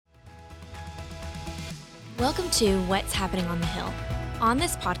Welcome to What's Happening on the Hill. On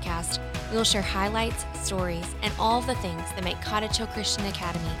this podcast, we will share highlights, stories, and all of the things that make Cottage Hill Christian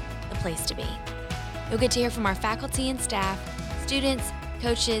Academy the place to be. You'll get to hear from our faculty and staff, students,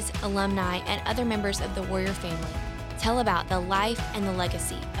 coaches, alumni, and other members of the Warrior family tell about the life and the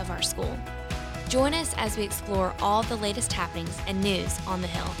legacy of our school. Join us as we explore all the latest happenings and news on the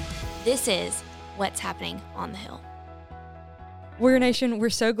Hill. This is What's Happening on the Hill. Warrior Nation,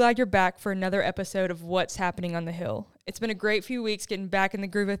 we're so glad you're back for another episode of What's Happening on the Hill. It's been a great few weeks getting back in the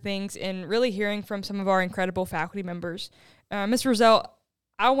groove of things and really hearing from some of our incredible faculty members. Ms. Brazell,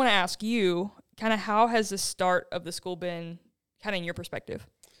 I want to ask you, kind of how has the start of the school been, kind of in your perspective?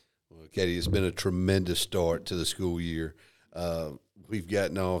 Well, Katie, it's been a tremendous start to the school year. We've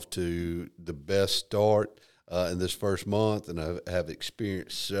gotten off to the best start in this first month, and I have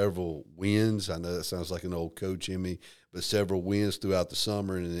experienced several wins. I know that sounds like an old coach in me, but several wins throughout the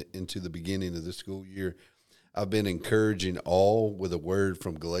summer and into the beginning of the school year. I've been encouraging all with a word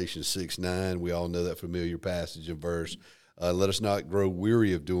from Galatians 6:9. We all know that familiar passage and verse. Let us not grow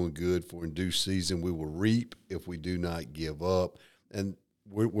weary of doing good, for in due season we will reap if we do not give up. And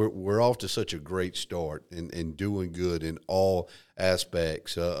we're off to such a great start in doing good in all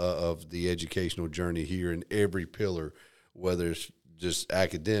aspects of the educational journey here in every pillar, whether it's just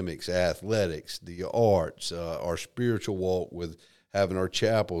academics, athletics, the arts, our spiritual walk with having our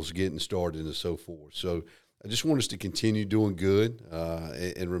chapels getting started and so forth. So I just want us to continue doing good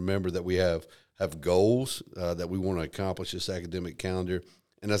and remember that we have goals that we want to accomplish this academic calendar.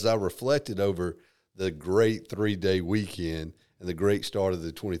 And as I reflected over the great 3-day weekend and the great start of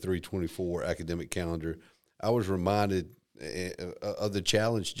the 23-24 academic calendar, I was reminded of the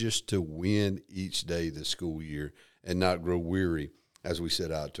challenge just to win each day this school year and not grow weary as we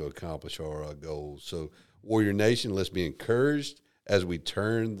set out to accomplish our goals. So, Warrior Nation, let's be encouraged as we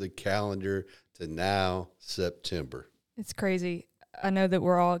turn the calendar to now September. It's crazy. I know that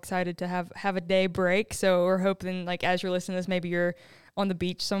we're all excited to have a day break, so we're hoping, like, as you're listening to this, maybe you're on the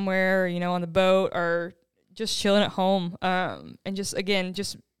beach somewhere, or, on the boat, or just chilling at home, and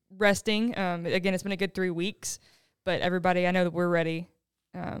just resting. Again, it's been a good 3 weeks, but everybody, I know that we're ready.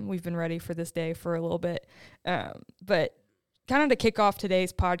 We've been ready for this day for a little bit. But kind of to kick off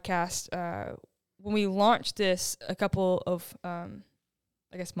today's podcast, when we launched this a couple of,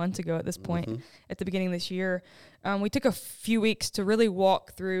 months ago at this point, at the beginning of this year, we took a few weeks to really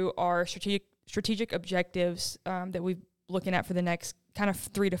walk through our strategic objectives that we're looking at for the next kind of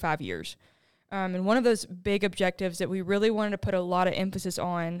 3 to 5 years. And one of those big objectives that we really wanted to put a lot of emphasis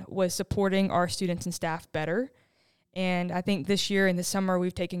on was supporting our students and staff better. And I think this year in the summer,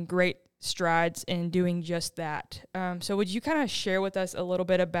 we've taken great strides in doing just that. So would you kind of share with us a little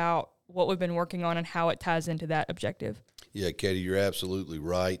bit about what we've been working on and how it ties into that objective? Yeah, Katie, you're absolutely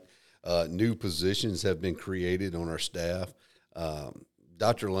right. New positions have been created on our staff.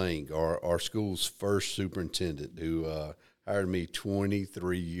 Dr. Lang, our school's first superintendent, who hired me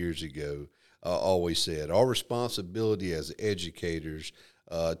 23 years ago, always said, our responsibility as educators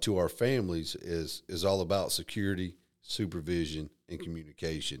to our families is all about security, supervision, and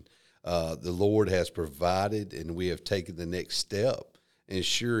communication. The Lord has provided, and we have taken the next step in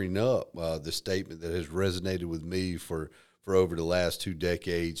shoring up the statement that has resonated with me for over the last 2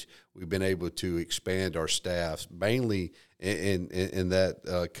 decades. We've been able to expand our staffs, mainly in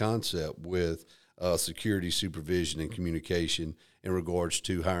that concept with security, supervision, and communication in regards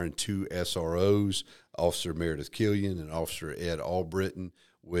to hiring 2 SROs, Officer Merideth Killian and Officer Ed Albritton,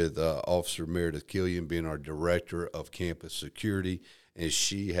 with Officer Merideth Killian being our Director of Campus Security. And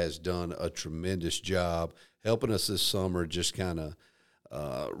she has done a tremendous job helping us this summer just kind of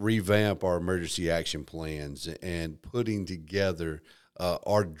revamp our emergency action plans and putting together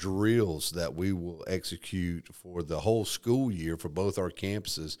our drills that we will execute for the whole school year for both our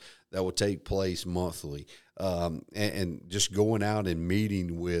campuses that will take place monthly. And just going out and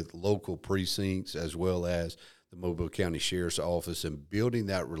meeting with local precincts as well as the Mobile County Sheriff's Office and building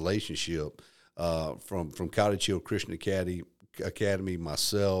that relationship from Cottage Hill Christian Academy,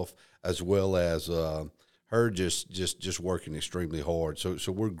 myself, as well as her just working extremely hard.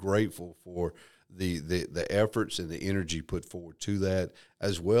 So we're grateful for the efforts and the energy put forward to that,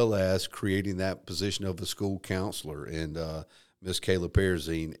 as well as creating that position of a school counselor and Ms. Kayla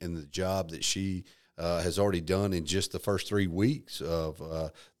Parazine and the job that she has already done in just the first 3 weeks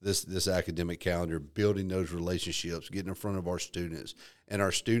of this academic calendar, building those relationships, getting in front of our students, and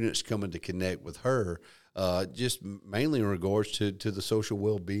our students coming to connect with her, just mainly in regards to the social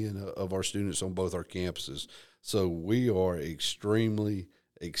well-being of our students on both our campuses. So we are extremely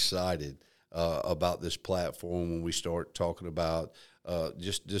excited about this platform when we start talking about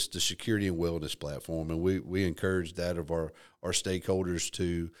just the security and wellness platform. And we encourage that of our stakeholders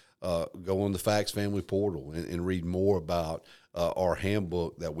to go on the Facts Family portal and read more about our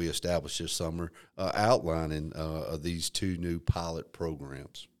handbook that we established this summer, outlining these 2 new pilot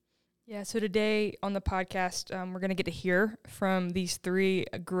programs. Yeah, so today on the podcast, we're going to get to hear from these 3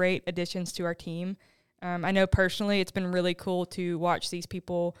 great additions to our team. I know personally it's been really cool to watch these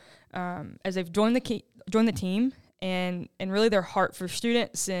people as they've joined the team and really their heart for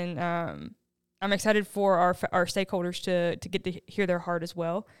students. And I'm excited for our stakeholders to get to hear their heart as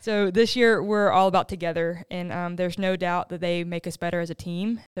well. So this year we're all about together, and there's no doubt that they make us better as a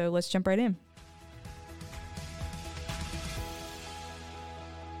team. So let's jump right in.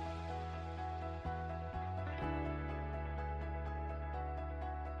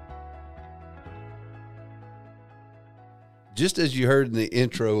 Just as you heard in the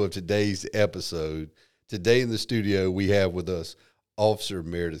intro of today's episode, today in the studio we have with us Officer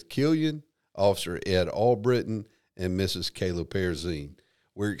Merideth Killian, Officer Ed Albritton, and Mrs. Kayla Parazine.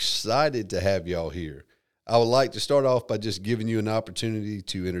 We're excited to have y'all here. I would like to start off by just giving you an opportunity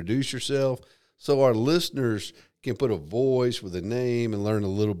to introduce yourself so our listeners can put a voice with a name and learn a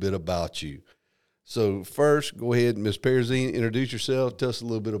little bit about you. So first, go ahead, Ms. Parazine, introduce yourself. Tell us a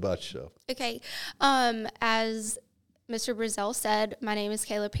little bit about yourself. Okay. As Mr. Brazell said, my name is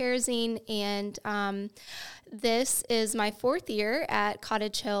Kayla Parazine, and this is my 4th year at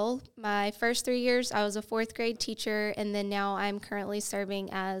Cottage Hill. My first 3 years, I was a 4th grade teacher, and then now I'm currently serving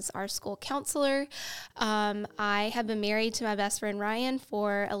as our school counselor. I have been married to my best friend Ryan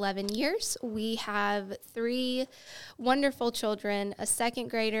for 11 years. We have 3 wonderful children, a 2nd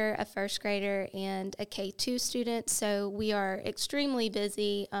grader, a 1st grader, and a K2 student. So we are extremely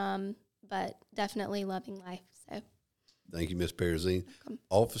busy, but definitely loving life. So. Thank you, Ms. Parazine.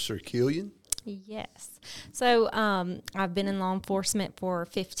 Officer Killian? Yes. So I've been in law enforcement for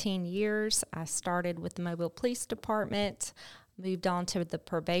 15 years. I started with the Mobile Police Department, moved on to the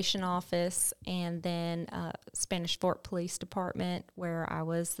probation office, and then Spanish Fort Police Department, where I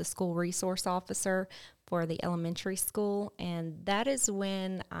was the school resource officer for the elementary school. And that is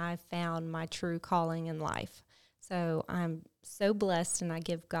when I found my true calling in life. So I'm so blessed, and I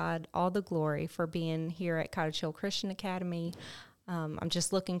give God all the glory for being here at Cottage Hill Christian Academy. I'm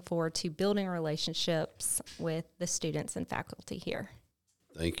just looking forward to building relationships with the students and faculty here.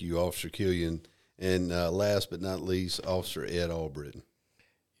 Thank you, Officer Killian. And last but not least, Officer Ed Albritton.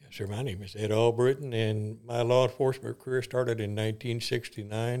 Yes, sir. My name is Ed Albritton, and my law enforcement career started in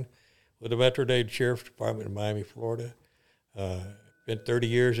 1969 with the Metro-Dade Sheriff's Department in Miami, Florida. Been 30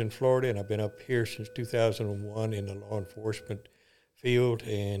 years in Florida, and I've been up here since 2001 in the law enforcement field,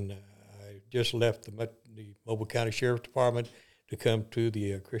 and I just left the Mobile County Sheriff's Department to come to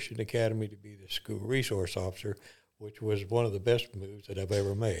the Christian Academy to be the school resource officer, which was one of the best moves that I've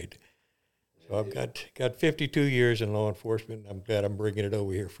ever made. So I've got 52 years in law enforcement, and I'm glad I'm bringing it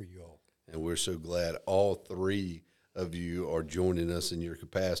over here for you all. And we're so glad all 3 of you are joining us in your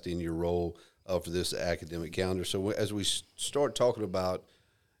capacity and your role for this academic calendar. So as we start talking about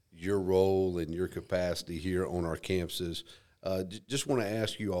your role and your capacity here on our campuses, just want to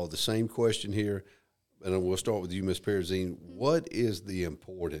ask you all the same question here, and we'll start with you, Ms. Parazine. What is the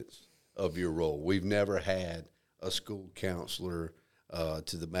importance of your role? We've never had a school counselor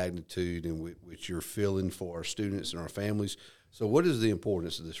to the magnitude in which you're filling for our students and our families. So what is the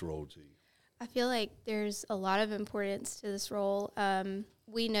importance of this role to you? I feel like there's a lot of importance to this role.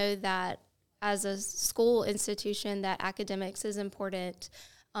 We know that as a school institution that academics is important,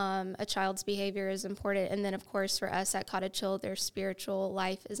 a child's behavior is important, and then of course for us at Cottage Hill, their spiritual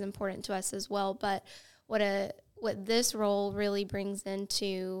life is important to us as well. But what this role really brings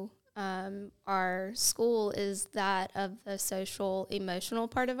into our school is that of the social emotional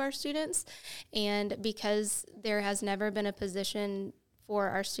part of our students, and because there has never been a position for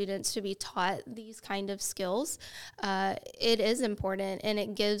our students to be taught these kind of skills, it is important, and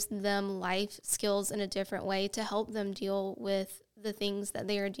it gives them life skills in a different way to help them deal with the things that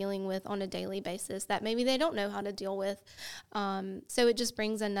they are dealing with on a daily basis that maybe they don't know how to deal with. So it just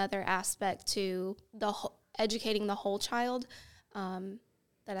brings another aspect to educating the whole child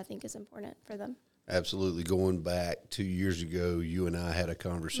that I think is important for them. Absolutely. Going back 2 years ago, you and I had a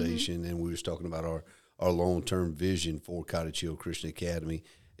conversation, and we was talking about our long-term vision for Cottage Hill Christian Academy,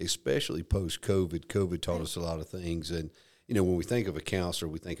 especially post-COVID. COVID taught us a lot of things. And, you know, when we think of a counselor,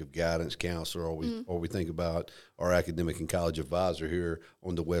 we think of guidance counselor, or we think about our academic and college advisor here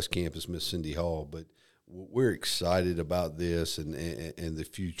on the West Campus, Miss Cindy Hall. But we're excited about this and the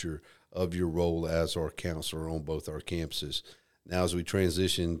future of your role as our counselor on both our campuses. Now, as we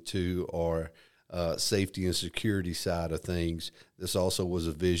transition to our safety and security side of things. This also was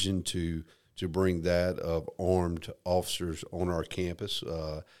a vision to bring that of armed officers on our campus,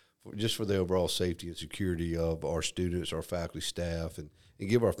 just for the overall safety and security of our students, our faculty, staff, and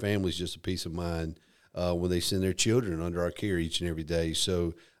give our families just a peace of mind when they send their children under our care each and every day.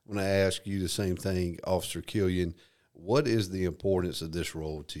 So when I ask you the same thing, Officer Killian, what is the importance of this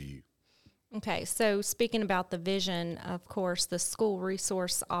role to you? Okay, so speaking about the vision, of course, the school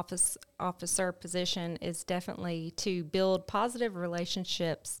resource officer position is definitely to build positive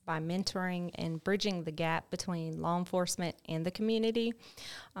relationships by mentoring and bridging the gap between law enforcement and the community.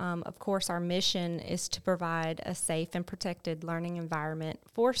 Of course, our mission is to provide a safe and protected learning environment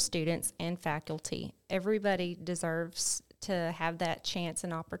for students and faculty. Everybody deserves to have that chance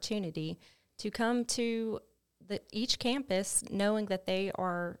and opportunity to come to each campus knowing that they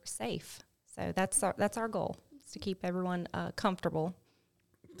are safe. So that's our goal, is to keep everyone comfortable.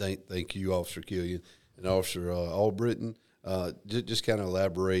 Thank you, Officer Killian. And Officer Albritton, just kind of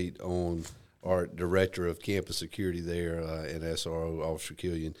elaborate on our Director of Campus Security there and SRO, Officer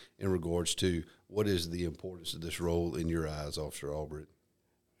Killian, in regards to what is the importance of this role in your eyes, Officer Albritton?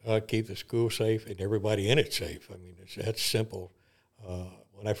 Keep the school safe and everybody in it safe. I mean, that's simple.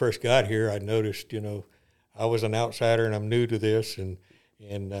 When I first got here, I noticed, I was an outsider and I'm new to this, and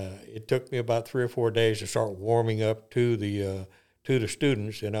it took me about 3 or 4 days to start warming up to the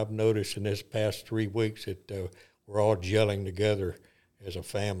students, and I've noticed in this past 3 weeks that we're all gelling together as a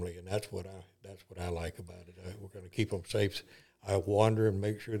family, and that's what I like about it. We're going to keep them safe. I wander and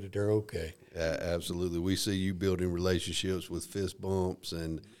make sure that they're okay. Absolutely. We see you building relationships with fist bumps,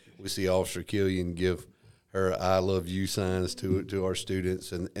 and we see Officer Killian give her "I love you" signs to our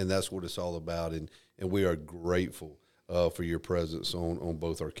students, and that's what it's all about, and we are grateful for your presence on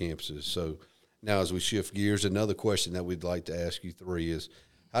both our campuses. So now as we shift gears, another question that we'd like to ask you three is,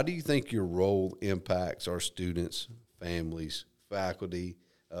 how do you think your role impacts our students, families, faculty,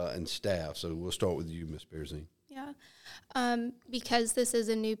 and staff? So we'll start with you, Ms. Parazine. Yeah. Because this is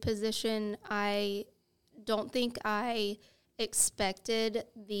a new position, I don't think I expected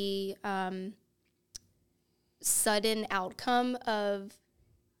the sudden outcome of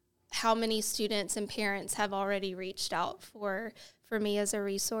how many students and parents have already reached out for me as a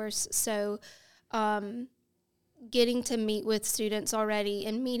resource. So getting to meet with students already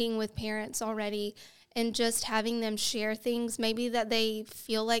and meeting with parents already and just having them share things maybe that they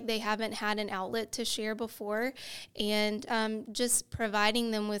feel like they haven't had an outlet to share before, and just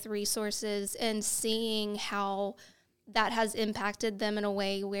providing them with resources and seeing how that has impacted them in a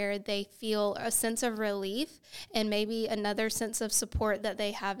way where they feel a sense of relief and maybe another sense of support that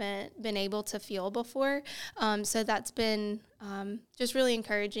they haven't been able to feel before. So that's been just really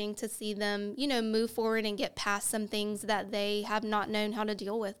encouraging to see them, move forward and get past some things that they have not known how to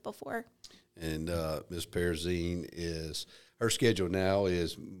deal with before. And Ms. Parazine, her schedule now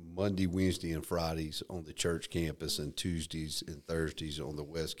is Monday, Wednesday, and Fridays on the church campus, and Tuesdays and Thursdays on the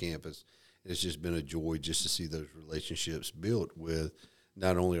West campus. It's just been a joy just to see those relationships built with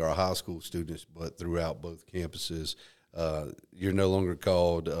not only our high school students, but throughout both campuses. You're no longer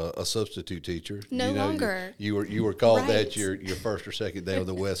called a substitute teacher. No longer. You were called Right. that your first or second day on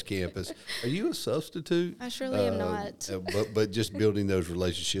the West campus. Are you a substitute? I surely am not. But just building those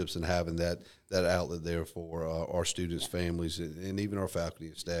relationships and having that outlet there for our students, families, and even our faculty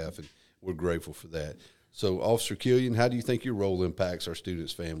and staff, and we're grateful for that. So, Officer Killian, how do you think your role impacts our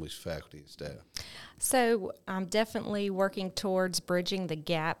students, families, faculty, and staff? So I'm definitely working towards bridging the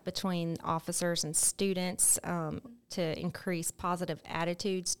gap between officers and students to increase positive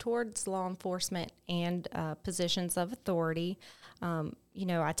attitudes towards law enforcement and positions of authority.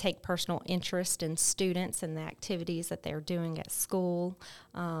 I take personal interest in students and the activities that they're doing at school.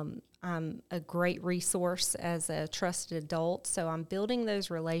 I'm a great resource as a trusted adult, so I'm building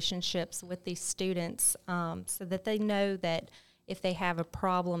those relationships with these students so that they know that if they have a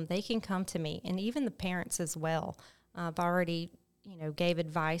problem, they can come to me, and even the parents as well. I've already, gave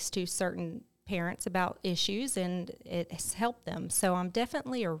advice to certain parents about issues, and it has helped them. So I'm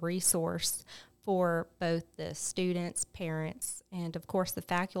definitely a resource for both the students, parents, and, of course, the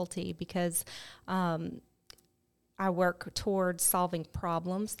faculty, because I work towards solving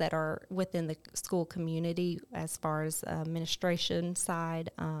problems that are within the school community as far as administration side,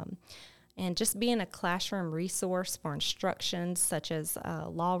 and just being a classroom resource for instructions such as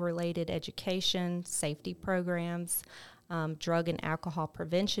law-related education, safety programs, drug and alcohol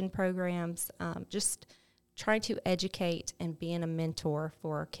prevention programs, just trying to educate and being a mentor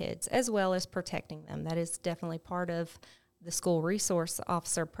for our kids as well as protecting them. That is definitely part of the school resource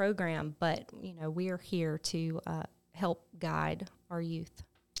officer program, but we are here to help guide our youth.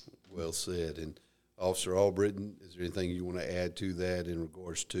 Well said. And Officer Albritton, is there anything you want to add to that in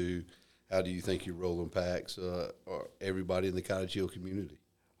regards to how do you think your role impacts everybody in the Cottage Hill community?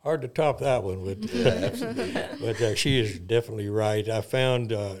 Hard to top that one, but she is definitely right. I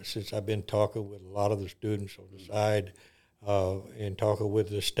found since I've been talking with a lot of the students on the side and talking with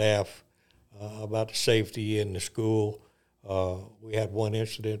the staff about the safety in the school, we had one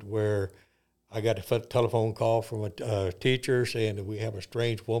incident where I got a telephone call from a teacher saying that we have a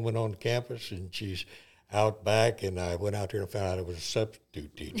strange woman on campus and she's out back, and I went out there and found out it was a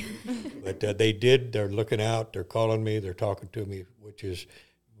substitute teacher. But they're looking out, they're calling me, they're talking to me, which is,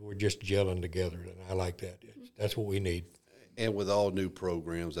 we're just gelling together, and I like that. That's what we need. And with all new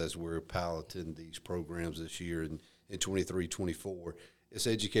programs, as we're piloting these programs this year in 23-24, it's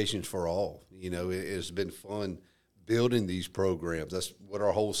education for all. It's been fun building these programs. That's what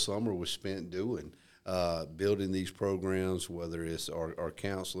our whole summer was spent doing, building these programs, whether it's our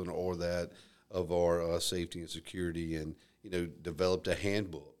counseling or that of our safety and security, and, developed a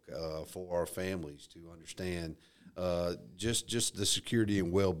handbook for our families to understand just the security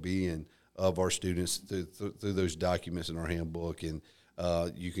and well-being of our students through those documents in our handbook. And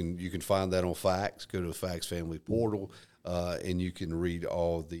you can find that on Facts. Go to the Facts Family Portal, and you can read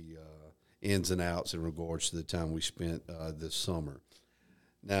all the ins and outs in regards to the time we spent this summer.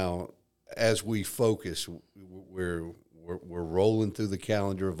 Now, as we focus, we're rolling through the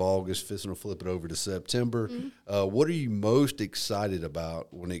calendar of August, fixing to flip it over to September. Mm-hmm. What are you most excited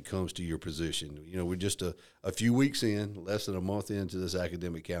about when it comes to your position? We're just a few weeks in, less than a month into this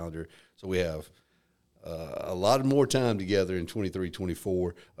academic calendar, so we have a lot more time together in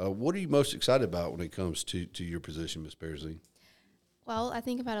 23-24. What are you most excited about when it comes to your position, Ms. Parazine? Well, I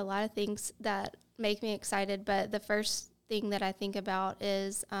think about a lot of things that make me excited, but the first thing that I think about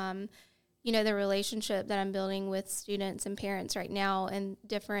is the relationship that I'm building with students and parents right now, and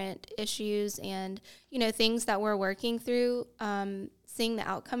different issues and, things that we're working through, seeing the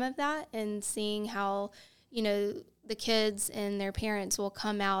outcome of that and seeing how, the kids and their parents will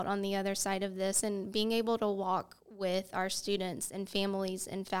come out on the other side of this, and being able to walk with our students and families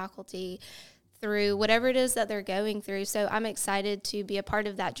and faculty through whatever it is that they're going through. So I'm excited to be a part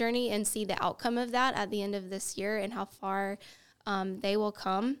of that journey and see the outcome of that at the end of this year and how far they will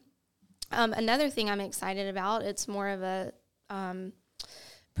come. Another thing I'm excited about, it's more of a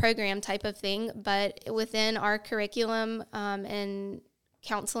program type of thing, but within our curriculum and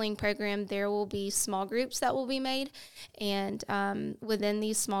counseling program, there will be small groups that will be made, and within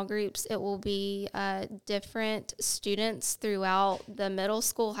these small groups, it will be different students throughout the middle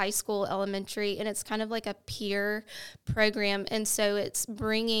school, high school, elementary, and it's kind of like a peer program, and so it's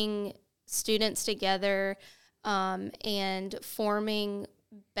bringing students together and forming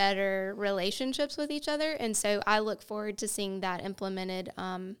better relationships with each other. And so I look forward to seeing that implemented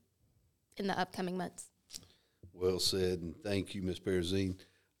in the upcoming months. Well said, and thank you, Ms. Parazine.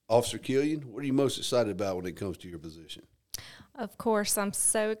 Officer Killian, what are you most excited about when it comes to your position? Of course, I'm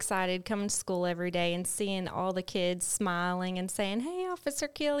so excited coming to school every day and seeing all the kids smiling and saying, "Hey, Officer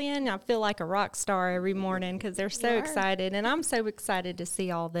Killian." I feel like a rock star every morning because they're so excited, and I'm so excited to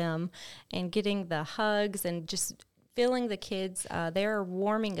see all them and getting the hugs and just feeling the kids, they're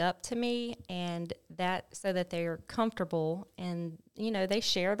warming up to me, and that so that they're comfortable, and they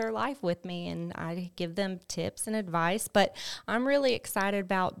share their life with me, and I give them tips and advice. But I'm really excited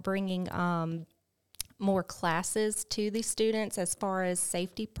about bringing more classes to the students as far as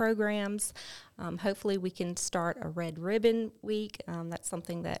safety programs. Hopefully we can start a Red Ribbon Week. That's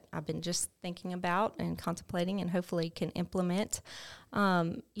something that I've been just thinking about and contemplating, and hopefully can implement.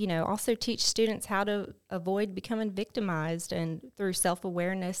 Also teach students how to avoid becoming victimized, and through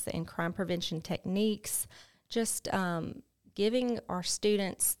self-awareness and crime prevention techniques, just giving our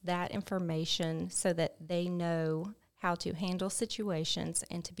students that information so that they know how to handle situations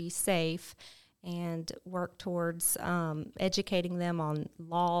and to be safe, and work towards educating them on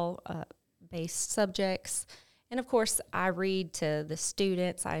law-based subjects. And, of course, I read to the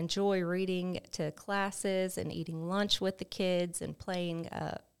students. I enjoy reading to classes and eating lunch with the kids and playing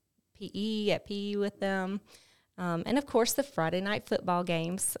PE with them. And, of course, the Friday night football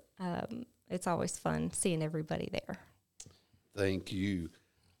games. It's always fun seeing everybody there. Thank you.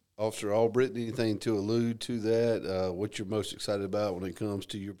 Officer Albritton, anything to allude to that? What you're most excited about when it comes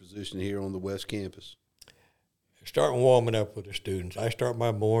to your position here on the West Campus? Starting warming up with the students. I start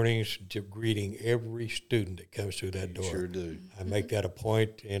my mornings to greeting every student that comes through that door. Sure do. I make that a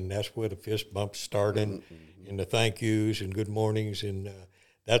point, and that's where the fist bumps start, and the thank yous and good mornings, and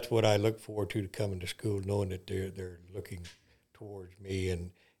that's what I look forward to coming to school, knowing that they're looking towards me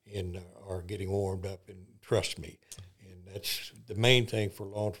and are getting warmed up and trust me. that's the main thing for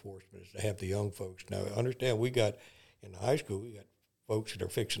law enforcement is to have the young folks. Now, understand we got in high school, we got folks that are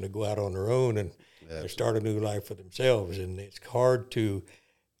fixing to go out on their own and start a new life for themselves, and it's hard to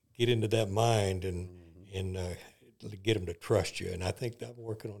get into that mind and get them to trust you. And I think I'm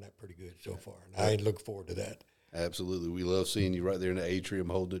working on that pretty good so far, and I look forward to that. Absolutely. We love seeing you right there in the atrium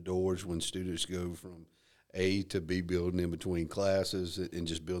holding the doors when students go from A to B building in between classes and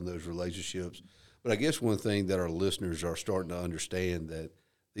just building those relationships. But I guess one thing that our listeners are starting to understand that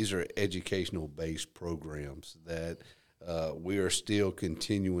these are educational-based programs, that we are still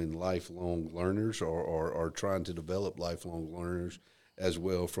continuing lifelong learners or trying to develop lifelong learners as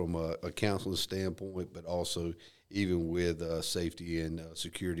well from a counseling standpoint, but also even with safety and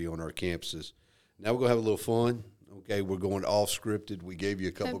security on our campuses. Now we're going to have a little fun. Okay, we're going off scripted. We gave you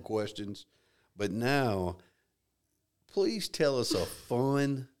a couple questions. But now, please tell us a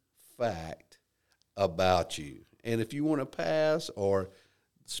fun fact about you. And if you want to pass or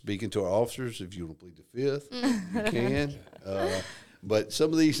speaking to our officers, if you want to plead the fifth, you can. But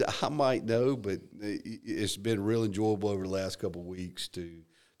some of these I might know, but it's been real enjoyable over the last couple of weeks to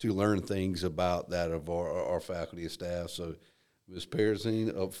learn things about that of our faculty and staff. So, Ms.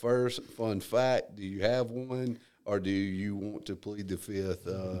 Parazine, up first, fun fact, do you have one, or do you want to plead the fifth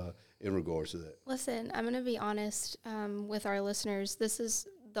in regards to that? Listen, I'm going to be honest with our listeners. This is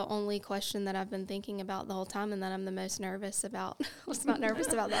the only question that I've been thinking about the whole time and that I'm the most nervous about. I was not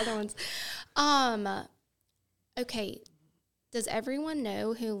nervous about the other ones. Okay, does everyone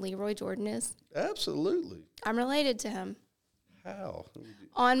know who Leroy Jordan is? Absolutely. I'm related to him. How?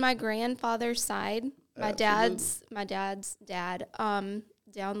 On my grandfather's side, my Absolutely. dad's dad,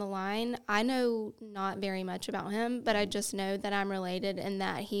 down the line, I know not very much about him, but I just know that I'm related and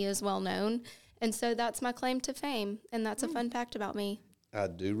that he is well known. And so that's my claim to fame, and that's a fun fact about me. I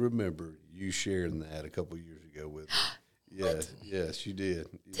do remember you sharing that a couple of years ago with me. Yes, you did.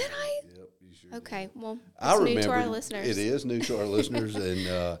 Did I? Yep, you sure Okay, did. well, I it's new remember to our listeners. It is new to our listeners,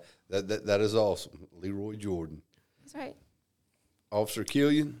 and that is awesome. Leroy Jordan. That's right. Officer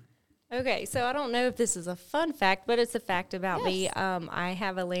Killian. Okay, so I don't know if this is a fun fact, but it's a fact about me. Yes. I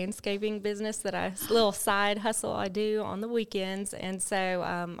have a landscaping business little side hustle I do on the weekends, and so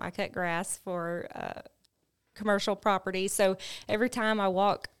I cut grass for commercial property. So every time I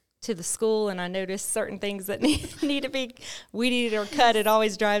walk to the school and I notice certain things that need to be weeded or cut, it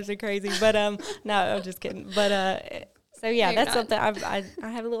always drives me crazy. But no, I'm just kidding. But so yeah, that's something I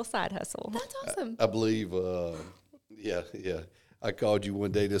have a little side hustle. That's awesome. I believe, yeah. I called you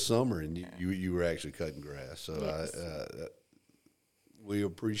one day this summer, and you were actually cutting grass. So Yes. we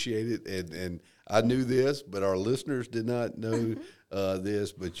appreciate it. And I knew this, but our listeners did not know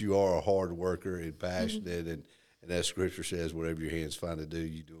this. But you are a hard worker and passionate, and as Scripture says, whatever your hands find to do,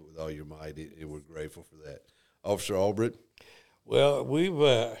 you do it with all your might, and we're grateful for that. Officer Albritton. Well,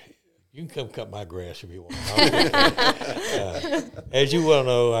 you can come cut my grass if you want. As you well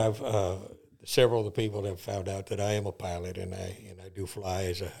know, I've several of the people have found out that I am a pilot, and I do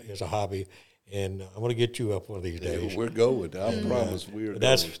fly as a hobby. And I'm going to get you up one of these days. We're going. I promise we are.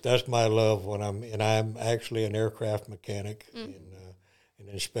 That's my love I'm actually an aircraft mechanic and an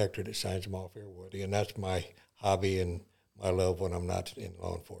inspector that signs them off airworthy, and that's my hobby and my love when I'm not in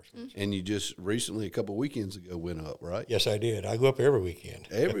law enforcement. And you just recently, a couple of weekends ago, went up, right? Yes, I did. I go up every weekend.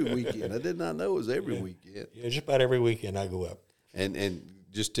 Every weekend. I did not know it was every weekend. Yeah, just about every weekend I go up. And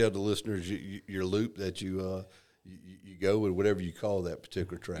just tell the listeners your loop that you go with, whatever you call that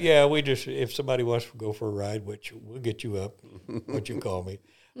particular track. Yeah, if somebody wants to go for a ride, which we'll get you up, what you call me.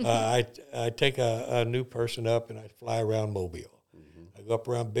 I take a new person up and I fly around Mobile. I go up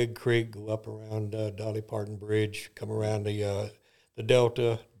around Big Creek, go up around Dolly Parton Bridge, come around the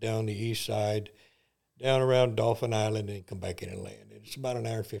Delta, down the east side, down around Dolphin Island, and come back in and land. It's about an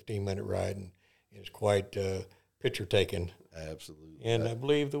hour and 15-minute ride, and it's quite picture-taking. Absolutely. And I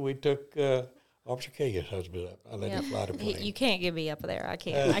believe that we took Officer Killian's husband up. I let him fly the plane. You can't get me up there. I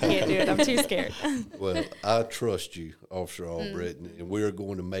can't do it. I'm too scared. Well, I trust you, Officer Albritton, and we're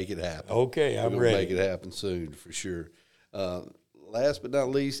going to make it happen. Okay, I'm We're ready. Make it happen soon, for sure. Last but not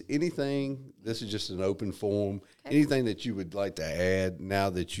least, anything, this is just an open forum, anything that you would like to add now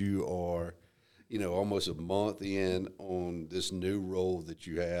that you are, almost a month in on this new role that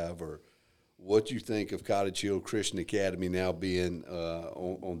you have, or what you think of Cottage Hill Christian Academy now being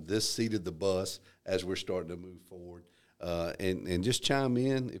on this seat of the bus as we're starting to move forward. And just chime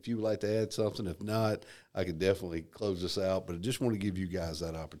in if you would like to add something. If not, I could definitely close this out, but I just want to give you guys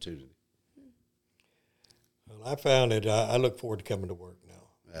that opportunity. Well, I found that I look forward to coming to work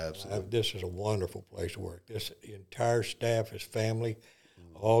now. Absolutely. This is a wonderful place to work. This entire staff is family.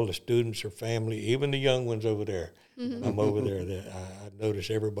 all the students or family, even the young ones over there. When I'm over there, that I notice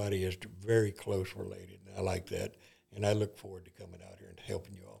everybody is very close related. I like that, and I look forward to coming out here and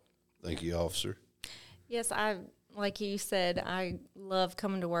helping you all. Thank you, Officer. Yes, like you said, I love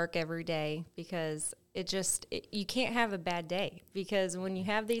coming to work every day because you can't have a bad day, because when you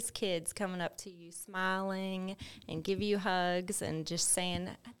have these kids coming up to you smiling and give you hugs and just saying,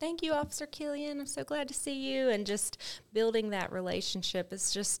 "Thank you, Officer Killian, I'm so glad to see you," and just building that relationship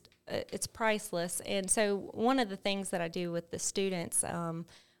is just, it's priceless. And so one of the things that I do with the students,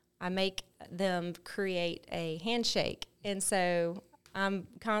 I make them create a handshake. And so I'm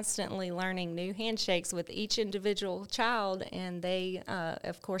constantly learning new handshakes with each individual child, and they,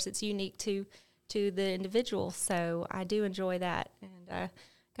 of course, it's unique to the individual. So I do enjoy that, and I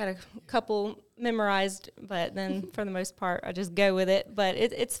got a couple memorized, but then for the most part, I just go with it. But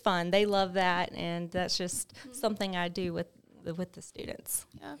it's fun. They love that, and that's just something I do with the students.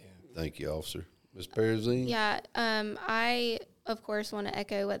 Yeah. Thank you, Officer. Ms. Parazine? Yeah, I, of course, want to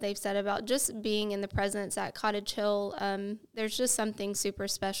echo what they've said about just being in the presence at Cottage Hill. There's just something super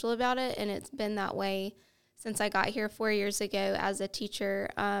special about it, and it's been that way since I got here 4 years ago as a teacher.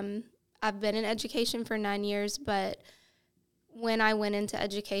 I've been in education for 9 years, but when I went into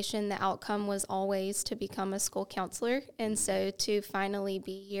education, the outcome was always to become a school counselor. And so to finally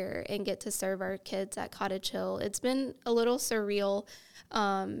be here and get to serve our kids at Cottage Hill, it's been a little surreal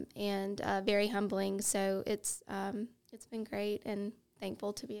and very humbling. So it's been great, and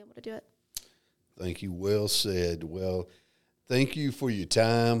thankful to be able to do it. Thank you. Well said. Well, thank you for your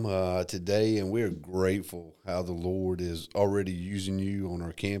time today, and we're grateful how the Lord is already using you on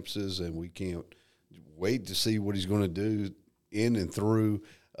our campuses, and we can't wait to see what he's going to do in and through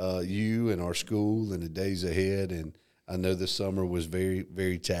you and our school in the days ahead. And I know this summer was very,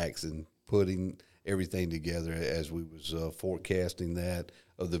 very taxing, putting everything together as we was forecasting that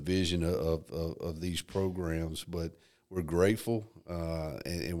of the vision of these programs. But we're grateful,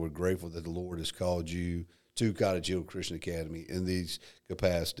 and we're grateful that the Lord has called you to Cottage Hill Christian Academy in these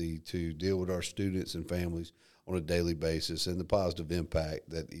capacity to deal with our students and families on a daily basis, and the positive impact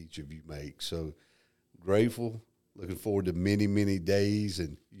that each of you make. So grateful, looking forward to many, many days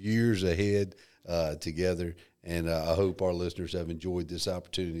and years ahead together. And I hope our listeners have enjoyed this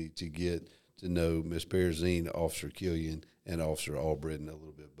opportunity to get to know Ms. Parazine, Officer Killian, and Officer Albritton a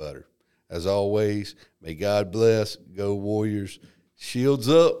little bit better. As always, may God bless. Go Warriors. Shields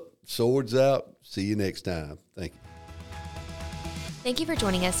up, swords out. See you next time. Thank you. Thank you for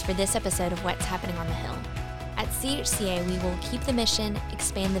joining us for this episode of What's Happening on the Hill. At CHCA, we will keep the mission,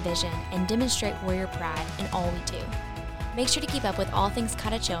 expand the vision, and demonstrate warrior pride in all we do. Make sure to keep up with all things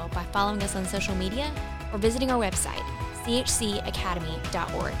Cottage Hill by following us on social media or visiting our website,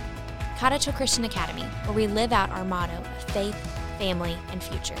 chcacademy.org. Cottage Hill Christian Academy, where we live out our motto of faith, family, and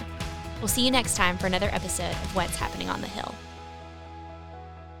future. We'll see you next time for another episode of What's Happening on the Hill.